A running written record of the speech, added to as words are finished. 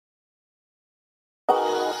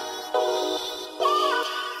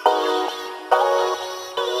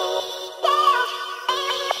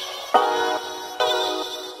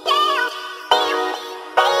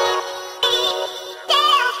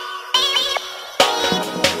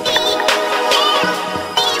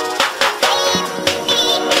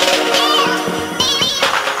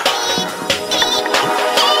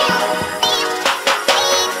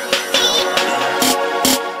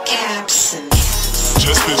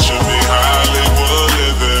picture me Hollywood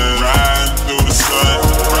living, riding through the sun,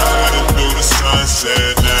 riding through the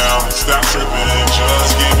sunset now. Stop tripping,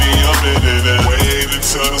 just give me a minute and wait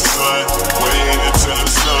until the sun, wait until the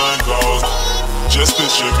sun goes. Just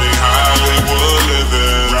picture me Hollywood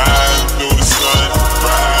living, riding through the sun,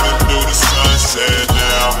 riding through the sunset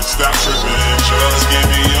now. Stop tripping, just give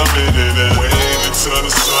me a minute and wait until the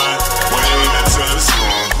sun, wait until the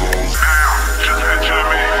sun goes. Just picture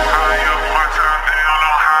me high up, my top down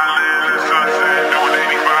on Highland and Sunset, doing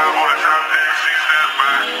 85 on the top 10, see step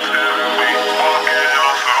by step. We walking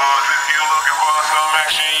on stars. If you looking for some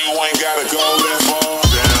action, you ain't gotta go that far.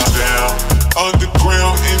 Down, down,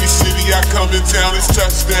 underground, any city I come in town, it's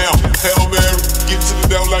touchdown. Hail Mary, get to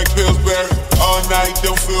the door like Pillsbury. All night,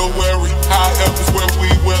 don't feel worried. High up is where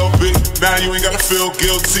we will be. Now you ain't gotta feel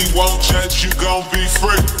guilty, won't judge, you gon' be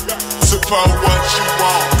free. Support what you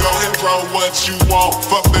want, go ahead roll what you want.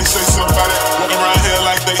 Fuck they say somebody, walking around here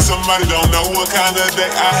like they somebody. Don't know what kind of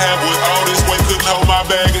day I have with all this weight, couldn't hold my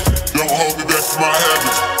baggage. Don't hold me back for my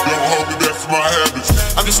habits, don't hold me back for my habits.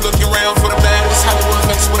 I'm just looking around for the baddest Hollywood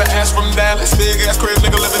face with an ass from Dallas. Big ass crib,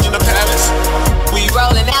 nigga living in the palace. We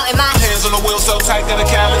rolling out in my hands on the wheel so tight that the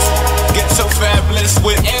callus. Get so fabulous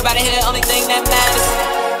with everybody here, only thing that matters.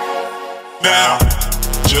 Now,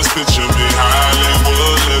 just picture me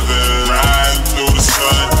Hollywood living, riding through the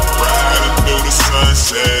sun, riding through the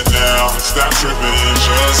sunset now. Stop tripping,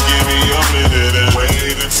 just give me a minute and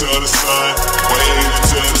wait until the sun, wait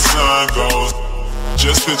until the sun goes.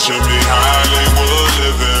 Just picture me Hollywood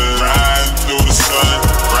living, riding through the sun,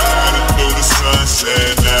 riding through the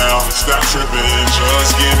sunset now. Stop tripping,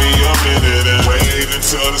 just give me a minute and wait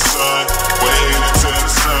until the sun,